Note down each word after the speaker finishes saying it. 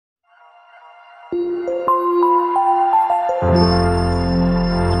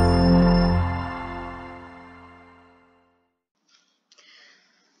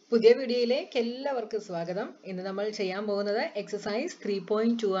പുതിയ വീഡിയോയിലേക്ക് എല്ലാവർക്കും സ്വാഗതം. ഇന്ന് നമ്മൾ ചെയ്യാൻ പോകുന്നത് എക്സസൈസ്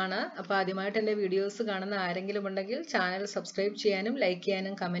 3.2 ആണ്. അപ്പോൾ ആദ്യമായിട്ട് എൻ്റെ വീഡിയോസ് കാണുന്ന ആരെങ്കിലും ഉണ്ടെങ്കിൽ ചാനൽ സബ്സ്ക്രൈബ് ചെയ്യാനും ലൈക്ക്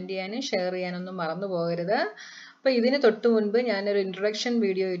ചെയ്യാനും കമൻറ്റ് ചെയ്യാനും ഷെയർ ചെയ്യാനൊന്നും മറന്നു പോകരുത്. അപ്പോൾ ഇതിന് തൊട്ട് മുൻപ് ഞാനൊരു ഇൻട്രൊഡക്ഷൻ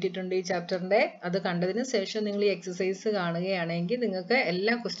വീഡിയോ ഇട്ടിട്ടുണ്ട് ഈ ചാപ്റ്ററിൻ്റെ. അത് കണ്ടതിന് ശേഷം നിങ്ങൾ ഈ എക്സസൈസ് കാണുകയാണെങ്കിൽ നിങ്ങൾക്ക്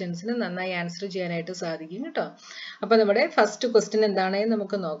എല്ലാ ക്വസ്റ്റ്യൻസിനും നന്നായി ആൻസർ ചെയ്യാനായിട്ട് സാധിക്കും കേട്ടോ. അപ്പോൾ നമ്മുടെ ഫസ്റ്റ് ക്വസ്റ്റ്യൻ എന്താണെന്ന്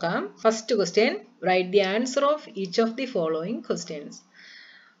നമുക്ക് നോക്കാം. First question, right the answer of each of the following questions.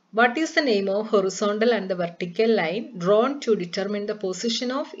 What is the name of horizontal and the vertical line drawn to determine the position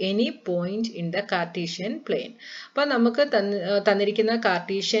of any point in the Cartesian plane? അപ്പോൾ നമുക്ക് തന്നിരിക്കുന്ന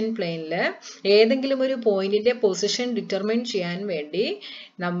Cartesian പ്ലെയിനിൽ ഏതെങ്കിലും ഒരു പോയിന്റിന്റെ position determine ചെയ്യാൻ വേണ്ടി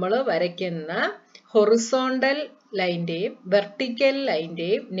നമ്മൾ വരയ്ക്കുന്ന ഹൊറിസോണ്ടൽ ലൈൻ്റെയും വെർട്ടിക്കൽ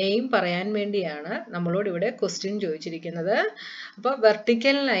ലൈൻ്റെയും നെയിം പറയാൻ വേണ്ടിയാണ് നമ്മളോട് ഇവിടെ ക്വസ്റ്റ്യൻ ചോദിച്ചിരിക്കുന്നത്. അപ്പോൾ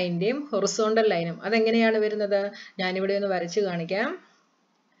വെർട്ടിക്കൽ ലൈൻ്റെയും ഹൊറിസോണ്ടൽ ലൈനും അതെങ്ങനെയാണ് വരുന്നത്? ഞാനിവിടെ ഒന്ന് വരച്ച് കാണിക്കാം.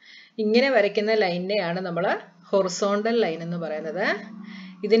 ഇങ്ങനെ വരയ്ക്കുന്ന ലൈനിനെയാണ് നമ്മൾ ഹൊറിസോണ്ടൽ ലൈൻ എന്ന് പറയുന്നത്.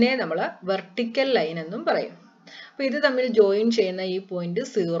 ഇതിനെ നമ്മൾ വെർട്ടിക്കൽ ലൈൻ എന്നും പറയും. അപ്പോൾ ഇത് തമ്മിൽ ജോയിൻ ചെയ്യുന്ന ഈ പോയിന്റ്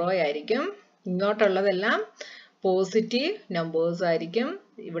 0 ആയിരിക്കും. ഇങ്ങോട്ടുള്ളതെല്ലാം പോസിറ്റീവ് നമ്പേഴ്സ് ആയിരിക്കും.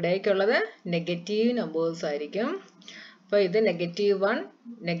 ഇവിടേക്കുള്ളത് നെഗറ്റീവ് നമ്പേഴ്സ് ആയിരിക്കും. അപ്പോൾ ഇത് -1,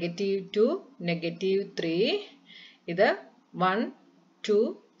 -2, -3, ഇത് 1, 2,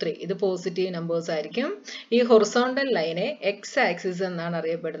 3. ഇത് പോസിറ്റീവ് നമ്പേഴ്സ് ആയിരിക്കും. ഈ ഹൊറിസോണ്ടൽ ലൈനെ എക്സ് ആക്സിസ് എന്നാണ്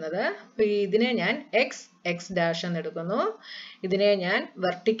അറിയപ്പെടുന്നത്. അപ്പോൾ ഇതിനെ ഞാൻ x ഡാഷ് എന്ന് എടുക്കുന്നു. ഇതിനെ ഞാൻ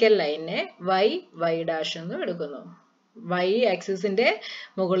വെർട്ടിക്കൽ ലൈനെ y ഡാഷ് എന്ന് എടുക്കുന്നു. y ആക്സിസിന്റെ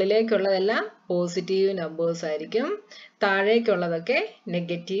മുകളിലേക്കുള്ളതെല്ലാം പോസിറ്റീവ് നമ്പേഴ്സ് ആയിരിക്കും, താഴേക്കുള്ളതൊക്കെ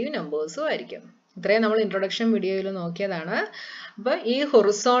നെഗറ്റീവ് നമ്പേഴ്സും ആയിരിക്കും. ഇത്രയും നമ്മൾ ഇൻട്രൊഡക്ഷൻ വീഡിയോയിൽ നോക്കിയതാണ്. അപ്പോൾ ഈ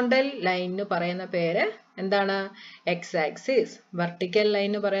ഹൊറിസോണ്ടൽ ലൈനിന് പറയുന്ന പേര് എന്താണ്? X axis. വെർട്ടിക്കൽ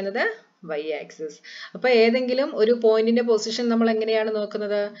ലൈൻ പറയുന്നത് വൈ ആക്സിസ്. അപ്പോൾ ഏതെങ്കിലും ഒരു പോയിന്റിന്റെ പൊസിഷൻ നമ്മൾ എങ്ങനെയാണ്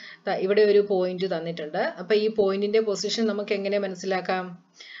നോക്കുന്നത്? ഇവിടെ ഒരു പോയിന്റ് തന്നിട്ടുണ്ട്. അപ്പോൾ ഈ പോയിന്റിന്റെ പൊസിഷൻ നമുക്ക് എങ്ങനെ മനസ്സിലാക്കാം?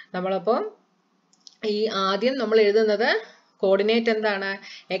 നമ്മളപ്പോൾ ഈ ആദ്യം നമ്മൾ എഴുതുന്നത് കോർഡിനേറ്റ് എന്താണ്?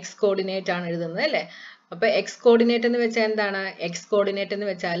 എക്സ് കോർഡിനേറ്റ് ആണ് എഴുതുന്നത് അല്ലേ? അപ്പോൾ എക്സ് കോർഡിനേറ്റ് എന്ന് വെച്ചാൽ എന്താണ്? എക്സ് കോർഡിനേറ്റ് എന്ന്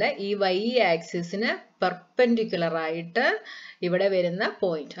വെച്ചാൽ ഈ വൈ ആക്സിസിന് പെർപെൻഡിക്കുലർ ആയിട്ട് ഇവിടെ വരുന്ന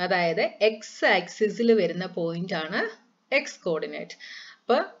പോയിന്റ്, അതായത് എക്സ് ആക്സിസിൽ വരുന്ന പോയിന്റ് ആണ് എക്സ് കോർഡിനേറ്റ്.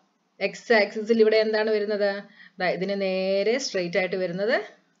 അപ്പോൾ എക്സ് ആക്സിസിൽ ഇവിടെ എന്താണ് വരുന്നത്? ഇതിന് നേരെ സ്ട്രെയിറ്റ് ആയിട്ട് വരുന്നത്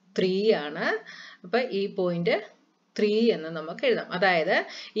 3 ആണ്. അപ്പോൾ ഈ പോയിന്റ് 3 എന്ന് നമുക്ക് എഴുതാം. അതായത്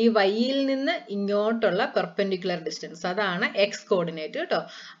ഈ വൈയിൽ നിന്ന് ഇങ്ങോട്ടുള്ള പെർപെൻഡിക്കുലർ ഡിസ്റ്റൻസ്, അതാണ് എക്സ് കോർഡിനേറ്റ് കേട്ടോ.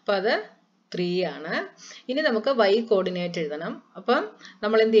 അപ്പോൾ അത് 3 ആണ്. ഇനി നമുക്ക് y കോർഡിനേറ്റ് എഴുതണം. അപ്പം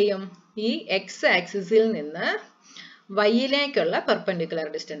നമ്മൾ എന്ത് ചെയ്യും? ഈ എക്സ് ആക്സിസിൽ നിന്ന് വൈയിലേക്കുള്ള പെർപെൻഡിക്കുലർ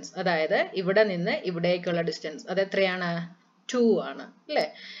ഡിസ്റ്റൻസ്, അതായത് ഇവിടെ നിന്ന് ഇവിടേക്കുള്ള ഡിസ്റ്റൻസ്, അത് എത്രയാണ്? 2 ആണ് അല്ലേ?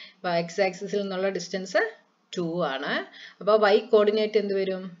 അപ്പോൾ എക്സ് ആക്സിസിൽ നിന്നുള്ള ഡിസ്റ്റൻസ് 2 ആണ്. അപ്പോൾ y കോർഡിനേറ്റ് എന്ത്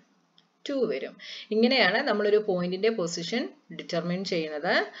വരും? 2 വരും. ഇങ്ങനെയാണ് നമ്മളൊരു പോയിന്റിന്റെ പൊസിഷൻ ഡിറ്റർമിൻ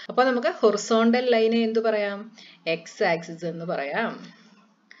ചെയ്യുന്നത്. അപ്പോൾ നമുക്ക് ഹൊറിസോണ്ടൽ ലൈനെ എന്ത് പറയാം? എക്സ് ആക്സിസ് എന്ന് പറയാം.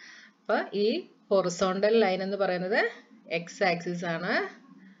 അപ്പോൾ ഈ ഹൊറിസോണ്ടൽ ലൈൻ എന്ന് പറയുന്നത് എക്സ് ആക്സിസ് ആണ്.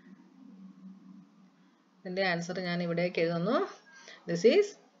 ഇതിന്റെ ആൻസർ ഞാൻ ഇവിടേക്ക് എഴുതുന്നു. This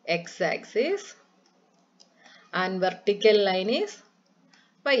is X axis and vertical line is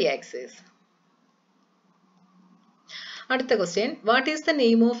Y axis. അടുത്ത question, what is the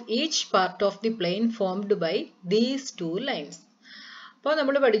name of each part of the plain formed by these 2 lines? അപ്പോൾ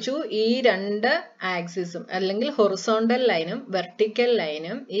നമ്മൾ പഠിച്ചു ഈ 2 ആക്സിസും അല്ലെങ്കിൽ ഹൊറിസോണ്ടൽ ലൈനും വെർട്ടിക്കൽ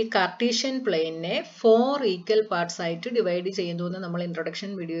ലൈനും ഈ കാർട്ടീഷ്യൻ പ്ലെയിനിനെ 4 ഈക്വൽ പാർട്സ് ആയിട്ട് ഡിവൈഡ് ചെയ്യുന്നു എന്ന് നമ്മൾ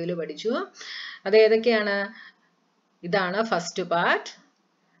ഇൻട്രൊഡക്ഷൻ വീഡിയോയിൽ പഠിച്ചു. അത് ഏതൊക്കെയാണ്? ഇതാണ് ഫസ്റ്റ് പാർട്ട്,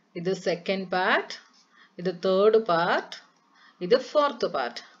 ഇത് സെക്കൻഡ് പാർട്ട്, ഇത് തേർഡ് പാർട്ട്, ഇത് ഫോർത്ത്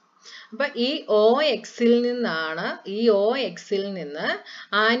പാർട്ട്. അപ്പൊ ഈ OXൽ നിന്ന്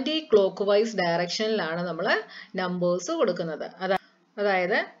ആന്റി ക്ലോക്ക് വൈസ് ഡയറക്ഷനിലാണ് നമ്മൾ നമ്പേഴ്സ് കൊടുക്കുന്നത്.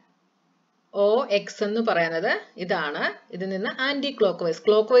 അതായത് OX എന്ന് പറയുന്നത് ഇതാണ്. ഇതിൽ നിന്ന് ആന്റി ക്ലോക്ക്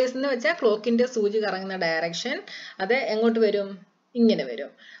വൈസ് എന്ന് വെച്ചാൽ ക്ലോക്കിന്റെ സൂചി കറങ്ങുന്ന ഡയറക്ഷൻ, അത് എങ്ങോട്ട് വരും? ഇങ്ങനെ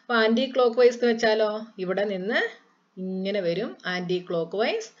വരും. അപ്പൊ ആന്റി ക്ലോക്ക് വൈസ് എന്ന് വെച്ചാലോ ഇവിടെ നിന്ന് ഇങ്ങനെ വരും ആന്റി ക്ലോക്ക്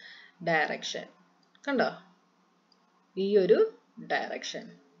വൈസ് ഡയറക്ഷൻ. കണ്ടോ? ഈ ഒരു direction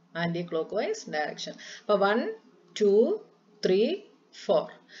anti clock vice direction. അപ്പൊ 1, 2, 3, 4.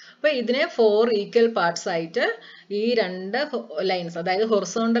 അപ്പൊ ഇതിനെ 4 ഈക്വൽ പാർട്സ് ആയിട്ട് ഈ 2 ലൈൻസ്, അതായത്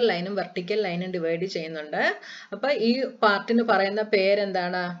ഹൊറിസോണ്ടൽ ലൈനും വെർട്ടിക്കൽ ലൈനും ഡിവൈഡ് ചെയ്യുന്നുണ്ട്. അപ്പൊ ഈ പാർട്ടിന് പറയുന്ന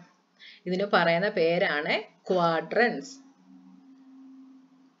പേരെന്താണ്? ഇതിന് പറയുന്ന പേരാണ് ക്വാഡ്രൻസ്.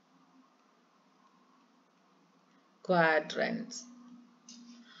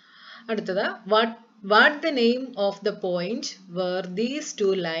 അടുത്തത്, what the name of the point where these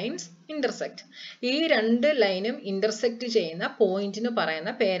 2 lines intersect. ഈ രണ്ട് ലൈനും ഇന്റർസെക്ട് ചെയ്യുന്ന പോയിന്റിന്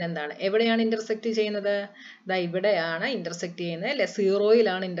പറയുന്ന പേരെന്താണ്? എവിടെയാണ് ഇന്റർസെക്ട് ചെയ്യുന്നത്? ദാ ഇവിടെയാണ് ഇന്റർസെക്ട് ചെയ്യുന്നത് അല്ലെ,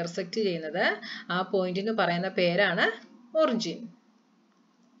 സീറോയിലാണ് ഇന്റർസെക്ട് ചെയ്യുന്നത്. ആ പോയിന്റിന് പറയുന്ന പേരാണ് ഒറിജിൻ.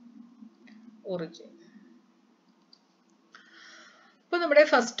 അപ്പോൾ നമ്മുടെ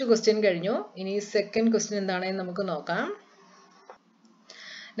ഫസ്റ്റ് ക്വസ്റ്റ്യൻ കഴിഞ്ഞു. ഇനി സെക്കൻഡ് ക്വസ്റ്റ്യൻ എന്താണെന്ന് നമുക്ക് നോക്കാം.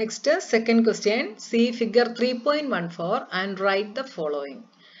 Next, second question. See figure 3.14 and write the following.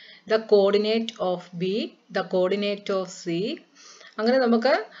 The coordinate of B, the coordinate of C. അങ്ങനെ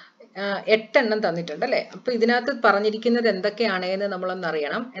നമുക്ക് 8 എണ്ണം തന്നിട്ടുണ്ട് അല്ലേ. അപ്പോൾ ഇതിനകത്ത് പറഞ്ഞിരിക്കുന്നത് എന്തൊക്കെയാണെന്ന് നമ്മളൊന്ന്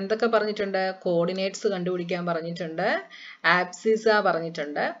അറിയണം. എന്തൊക്കെ പറഞ്ഞിട്ടുണ്ട്? കോർഡിനേറ്റ്സ് കണ്ടുപിടിക്കാൻ പറഞ്ഞിട്ടുണ്ട്, ആബ്സിസ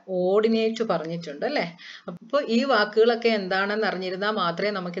പറഞ്ഞിട്ടുണ്ട്, ഓർഡിനേറ്റ് പറഞ്ഞിട്ടുണ്ട് അല്ലേ. അപ്പോൾ ഈ വാക്കുകളൊക്കെ എന്താണെന്ന് അറിഞ്ഞിരുന്നാൽ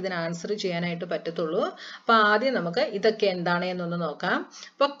മാത്രമേ നമുക്ക് ഇതിന് ആൻസർ ചെയ്യാനായിട്ട് പറ്റത്തുള്ളൂ. അപ്പോൾ ആദ്യം നമുക്ക് ഇതൊക്കെ എന്താണെന്നൊന്ന് നോക്കാം.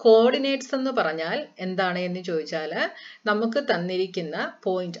 അപ്പോൾ കോർഡിനേറ്റ്സ് എന്ന് പറഞ്ഞാൽ എന്താണ് എന്ന് ചോദിച്ചാൽ, നമുക്ക് തന്നിരിക്കുന്ന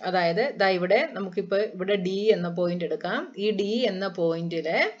പോയിന്റ്, അതായത് ദാ ഇവിടെ നമുക്കിപ്പോൾ ഇവിടെ ഡി എന്ന പോയിന്റ് എടുക്കാം. ഈ ഡി എന്ന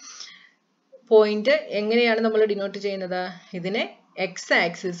പോയിന്റിലെ പോയിന്റ് എങ്ങനെയാണ് നമ്മൾ ഡിനോട്ട് ചെയ്യുന്നത്? ഇതിന് എക്സ്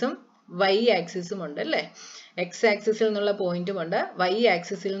ആക്സിസും വൈ ആക്സിസും ഉണ്ട് അല്ലേ. എക്സ് ആക്സിസിൽ നിന്നുള്ള പോയിന്റും ഉണ്ട്, വൈ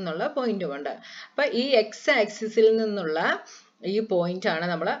ആക്സിസിൽ നിന്നുള്ള പോയിന്റും ഉണ്ട്. അപ്പൊ ഈ എക്സ് ആക്സിസിൽ നിന്നുള്ള ഈ പോയിന്റ് ആണ്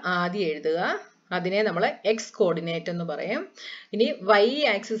നമ്മൾ ആദ്യം എഴുതുക. അതിനെ നമ്മൾ എക്സ് കോർഡിനേറ്റ് എന്ന് പറയും. ഇനി വൈ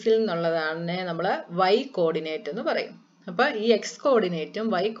ആക്സിസിൽ നിന്നുള്ളതാണ് നമ്മൾ വൈ കോർഡിനേറ്റ് എന്ന് പറയും. അപ്പൊ ഈ എക്സ് കോർഡിനേറ്റും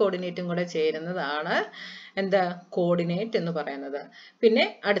വൈ കോർഡിനേറ്റും കൂടെ ചേരുന്നതാണ് എന്താ കോർഡിനേറ്റ് എന്ന് പറയുന്നത്. പിന്നെ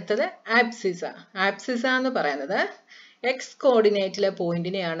അടുത്തത് ആബ്സിസ. ആബ്സിസ എന്ന് പറയുന്നത് എക്സ് കോർഡിനേറ്റിലെ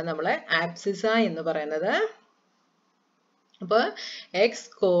പോയിന്റിനെയാണ് നമ്മൾ ആബ്സിസ എന്ന് പറയുന്നത്. അപ്പൊ എക്സ്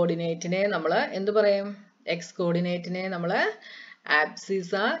കോർഡിനേറ്റിനെ നമ്മൾ എന്ത് പറയും? എക്സ് കോർഡിനേറ്റിനെ നമ്മൾ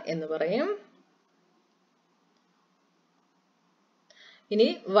ആബ്സിസ എന്ന് പറയും. ഇനി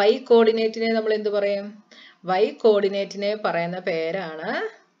വൈ കോർഡിനേറ്റിനെ നമ്മൾ എന്ത് പറയും? വൈ കോർഡിനേറ്റിനെ പറയുന്ന പേരാണ്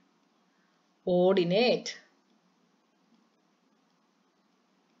ഓർഡിനേറ്റ്.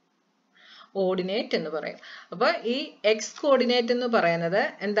 ഓർഡിനേറ്റ് എന്ന് പറയും. അപ്പൊ ഈ എക്സ് കോർഡിനേറ്റ് എന്ന് പറയുന്നത്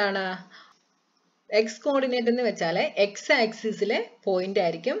എന്താണ്? എക്സ് കോർഡിനേറ്റ് എന്ന് വെച്ചാൽ എക്സ് ആക്സിസിലെ പോയിന്റ്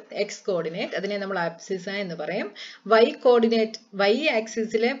ആയിരിക്കും എക്സ് കോർഡിനേറ്റ്. അതിനെ നമ്മൾ ആബ്സിസ എന്ന് പറയും. വൈ കോർഡിനേറ്റ് വൈ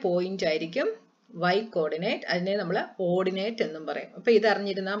ആക്സിസിലെ പോയിന്റ് ആയിരിക്കും വൈ കോർഡിനേറ്റ്. അതിനെ നമ്മൾ ഓർഡിനേറ്റ് എന്നും പറയും. അപ്പൊ ഇത്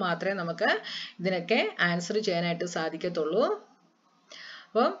അറിഞ്ഞിരുന്നാൽ മാത്രമേ നമുക്ക് ഇതിനൊക്കെ ആൻസർ ചെയ്യാനായിട്ട് സാധിക്കത്തുള്ളൂ.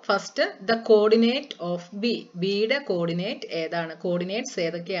 അപ്പം first the coordinate of B. ബിയുടെ കോർഡിനേറ്റ് ഏതാണ്? കോർഡിനേറ്റ്സ്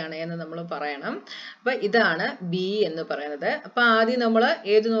ഏതൊക്കെയാണ് എന്ന് നമ്മൾ പറയണം. അപ്പൊ ഇതാണ് ബി എന്ന് പറയുന്നത്. അപ്പൊ ആദ്യം നമ്മൾ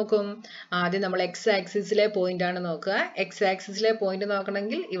ഏത് നോക്കും? ആദ്യം നമ്മൾ എക്സ് ആക്സിസിലെ പോയിന്റ് ആണ് നോക്കുക. എക്സ് ആക്സിസിലെ പോയിന്റ്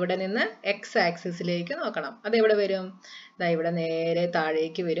നോക്കണമെങ്കിൽ ഇവിടെ നിന്ന് എക്സ് ആക്സിസിലേക്ക് നോക്കണം. അത് എവിടെ വരും? ദാ ഇവിടെ നേരെ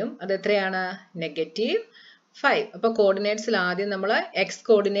താഴേക്ക് വരും. അത് എത്രയാണ്? -5. അപ്പൊ കോർഡിനേറ്റ്സിൽ ആദ്യം നമ്മൾ എക്സ്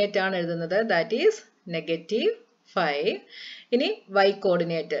കോർഡിനേറ്റ് ആണ് എഴുതുന്നത്. That is -5. ഇനി വൈ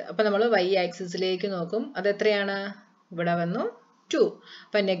കോർഡിനേറ്റ്. അപ്പൊ നമ്മൾ വൈ ആക്സിസിലേക്ക് നോക്കും. അത് എത്രയാണ്? ഇവിടെ വന്നു 2.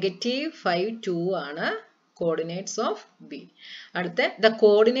 അപ്പൊ -5, 2 ആണ് കോർഡിനേറ്റ്സ് ഓഫ് ബി. അടുത്ത the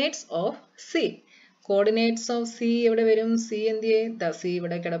coordinates of C. Coordinates of C എവിടെ വരും? സി എന്ത് ചെയ്യും? ദ സി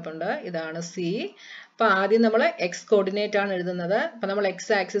ഇവിടെ കിടപ്പുണ്ട്. ഇതാണ് സി. അപ്പൊ ആദ്യം നമ്മൾ എക്സ് കോർഡിനേറ്റ് ആണ് എഴുതുന്നത്. അപ്പൊ നമ്മൾ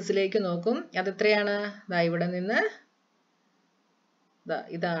എക്സ് ആക്സിസിലേക്ക് നോക്കും. അത് എത്രയാണ്? ദാ ഇവിടെ നിന്ന്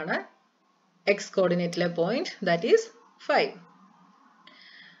ഇതാണ് എക്സ് കോർഡിനേറ്റിലെ പോയിന്റ്. That is 5.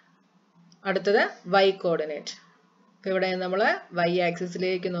 അടുത്തത് വൈ കോർഡിനേറ്റ്. ഇവിടെ നമ്മൾ വൈ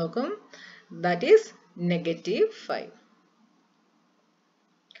ആക്സിസിലേക്ക് നോക്കും. That is -5.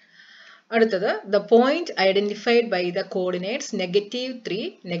 അടുത്തത് the point identified by the coordinates -3,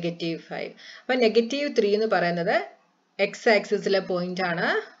 -5. അപ്പൊ -3 എന്ന് പറയുന്നത് എക്സ് ആക്സിസിലെ പോയിന്റ് ആണ്.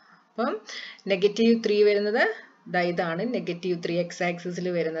 അപ്പം -3 വരുന്നത് ഇതാണ് -3 എക്സ് ആക്സിസിൽ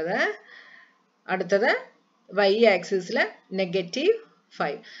വരുന്നത്. അടുത്തത് വൈ ആക്സിസിൽ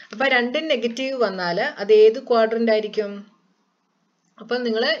 -5. അപ്പൊ രണ്ടും നെഗറ്റീവ് വന്നാൽ അത് ഏത് ക്വാഡ്രന്റ് ആയിരിക്കും? അപ്പൊ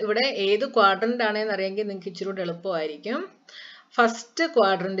നിങ്ങൾ ഇവിടെ ഏത് ക്വാഡ്രന്റ് ആണെന്ന് അറിയെങ്കിൽ നിങ്ങൾക്ക് ഇച്ചിരി കൂടെ എളുപ്പമായിരിക്കും. ഫസ്റ്റ്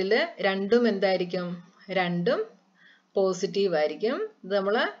ക്വാഡ്രന്റിൽ രണ്ടും എന്തായിരിക്കും? രണ്ടും പോസിറ്റീവ് ആയിരിക്കും. ഇത്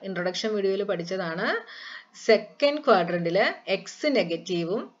നമ്മൾ ഇൻട്രൊഡക്ഷൻ വീഡിയോയിൽ പഠിച്ചതാണ്. സെക്കൻഡ് ക്വാഡ്രന്റിൽ എക്സ്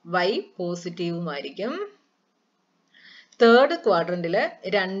നെഗറ്റീവും വൈ പോസിറ്റീവും ആയിരിക്കും. തേർഡ് ക്വാഡ്രന്റിൽ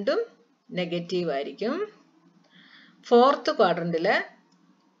രണ്ടും നെഗറ്റീവ് ആയിരിക്കും. ഫോർത്ത് ക്വാഡ്രന്റിൽ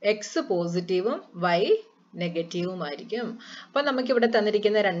എക്സ് പോസിറ്റീവും വൈ നെഗറ്റീവും ആയിരിക്കും. അപ്പൊ നമുക്ക് ഇവിടെ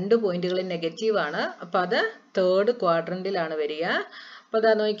തന്നിരിക്കുന്ന രണ്ട് പോയിന്റുകൾ നെഗറ്റീവ് ആണ്. അപ്പൊ അത് തേർഡ് ക്വാഡ്രന്റിലാണ് വരിക. അപ്പൊ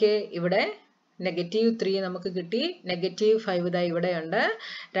അതാ നോക്കിയേ, ഇവിടെ -3 നമുക്ക് കിട്ടി. -5 ഇതാ ഇവിടെയുണ്ട്.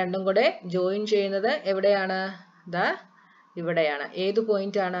 രണ്ടും കൂടെ ജോയിൻ ചെയ്യുന്നത് എവിടെയാണ്? ദാ ഇവിടെയാണ്. ഏത്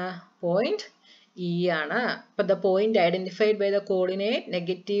പോയിന്റ് ആണ്? പോയിന്റ് E ആണ്. അപ്പൊ the point identified by the coordinate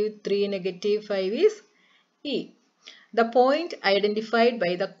 -3, -5 is E. the point identified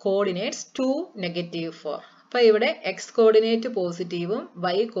by the coordinates 2, -4. അപ്പോൾ ഇവിടെ x കോർഡിനേറ്റ് പോസിറ്റീവും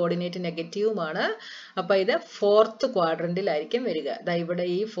y കോർഡിനേറ്റ് നെഗറ്റീവുമാണ്. അപ്പോൾ ഇത് 4th ക്വാഡ്രന്റിലായിരിക്കും വരിക. ദാ ഇവിടെ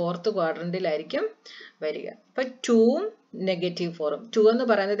ഈ 4th ക്വാഡ്രന്റിലായിരിക്കും വരിക. അപ്പോൾ 2ഉം -4ഉം. 2 എന്ന്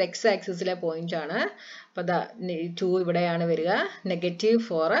പറയുന്നത് x ആക്സിസിലെ പോയിന്റ് ആണ്. അപ്പോൾ ദാ 2 ഇവിടെയാണ് വരിക.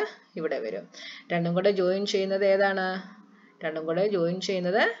 -4 ഇവിടെ വരും. രണ്ടും കൂടെ ജോയിൻ ചെയ്യുന്നത് ഏതാണ്? രണ്ടും കൂടെ ജോയിൻ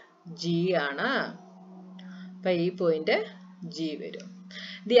ചെയ്യുന്നത് G ആണ്. അപ്പോൾ ഈ പോയിന്റ് G വരും.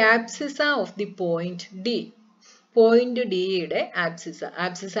 The abscissa of the point D. Point D യുടെ ആബ്സിസ.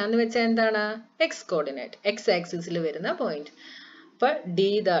 ആബ്സിസ എന്ന് വെച്ചാൽ എന്താണ്? x coordinate. x ആക്സിസിൽ വരുന്ന പോയിന്റ്. അപ്പോൾ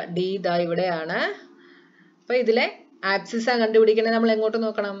D ദാ ഇവിടെയാണ്. അപ്പോൾ ഇതിലെ ആബ്സിസ കണ്ടുപിടിക്കണേ നമ്മൾ എങ്ങോട്ട്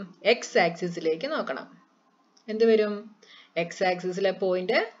നോക്കണം? x ആക്സിസിലേക്ക് നോക്കണം. എന്ത് വരും? x ആക്സിസിലെ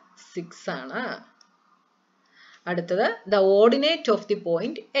പോയിന്റ് 6 ആണ്. അടുത്തത് the ordinate of the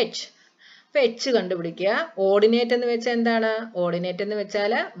point H. അപ്പോൾ h കണ്ടുപിടിക്കുക. ഓർഡിനേറ്റ് എന്ന് വെച്ചാൽ എന്താണ്? ഓർഡിനേറ്റ് എന്ന്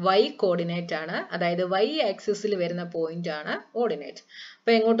വെച്ചാൽ y കോർഡിനേറ്റ് ആണ്. അതായത് y ആക്സിസിൽ വരുന്ന പോയിന്റ് ആണ് ഓർഡിനേറ്റ്.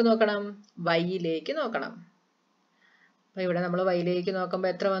 അപ്പോൾ എങ്ങോട്ട് നോക്കണം? y യിലേക്ക് നോക്കണം. അപ്പോൾ ഇവിടെ നമ്മൾ y യിലേക്ക്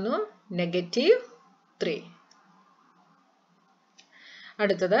നോക്കുമ്പോൾ എത്ര വന്നു? -3.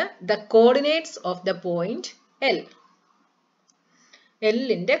 അടുത്തത് the coordinates of the point L. L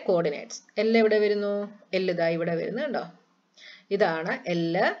ന്റെ കോർഡിനേറ്റ്സ്. L എവിടെ വരുന്നു? L ഇതാ ഇവിടെ വരുന്നു കണ്ടോ? ഇതാണ്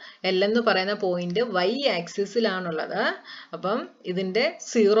L. L എന്ന് പറയുന്ന പോയിന്റ് y ആക്സിസിലാണുള്ളത്. അപ്പം ഇതിന്റെ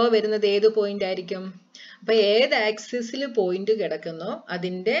 0 വരുന്നത് ഏത് പോയിന്റ് ആയിരിക്കും? അപ്പം ഏത് ആക്സിസിൽ പോയിന്റ് കിടക്കുന്നോ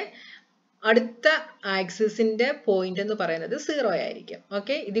അതിന്റെ അടുത്ത ആക്സിസിന്റെ പോയിന്റ് എന്ന് പറയുന്നത് 0 ആയിരിക്കും.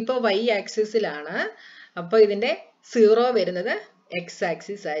 ഓക്കെ, ഇതിപ്പോ y ആക്സിസിലാണ്. അപ്പോൾ ഇതിന്റെ 0 വരുന്നത് x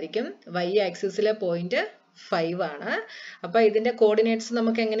ആക്സിസ് ആയിരിക്കും. y ആക്സിസിലെ പോയിന്റ് 5 ആണ്. അപ്പോൾ ഇതിന്റെ കോർഡിനേറ്റ്സ്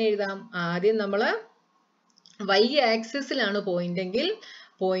നമുക്ക് എങ്ങനെ എഴുതാം? ആദ്യം നമ്മൾ y ആക്സിസിലാണ് പോയിന്റ് എങ്കിൽ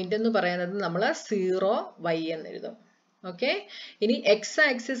പോയിന്റ് എന്ന് പറയുന്നത് നമ്മൾ 0y എന്ന് എഴുതും. ഓക്കെ, ഇനി x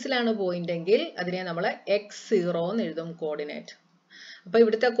ആക്സിസിലാണ് പോയിന്റ് എങ്കിൽ അതിനെ നമ്മൾ x0 എന്ന് എഴുതും കോർഡിനേറ്റ്. അപ്പോൾ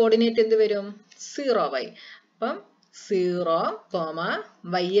ഇവിടുത്തെ കോർഡിനേറ്റ് എന്ത് വരും? 0y. അപ്പം 0,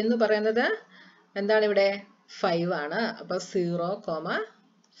 y എന്ന് പറയുന്നത് എന്താണ് ഇവിടെ? 5 ആണ്. അപ്പോൾ 0,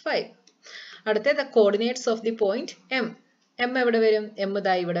 5. അടുത്ത coordinates of the point M. M എവിടെ വരും? M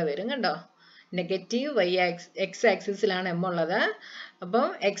ദാ ഇവിടെ വരും കണ്ടോ? നെഗറ്റീവ് x ആക്സിസിലാണ് M ഉള്ളത്. അപ്പം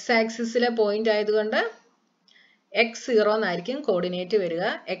x ആക്സിസിലെ പോയിന്റ് ആയതുകൊണ്ട് x0 എന്നായിരിക്കും കോർഡിനേറ്റ് വരിക.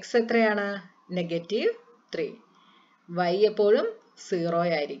 x എത്രയാണ്? -3. y എപ്പോഴും 0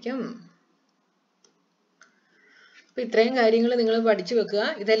 ആയിരിക്കും. അപ്പോൾ ഇത്രയും കാര്യങ്ങൾ നിങ്ങൾ പഠിച്ചു വെക്കുക.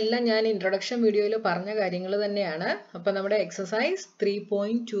 ഇതെല്ലാം ഞാൻ ഇൻട്രൊഡക്ഷൻ വീഡിയോയിൽ പറഞ്ഞ കാര്യങ്ങൾ തന്നെയാണ്. അപ്പോൾ നമ്മുടെ എക്സസൈസ്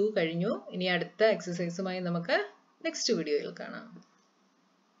 3.2 കഴിഞ്ഞു. ഇനി അടുത്ത എക്സസൈസുമായി നമുക്ക് നെക്സ്റ്റ് വീഡിയോയിൽ കാണാം.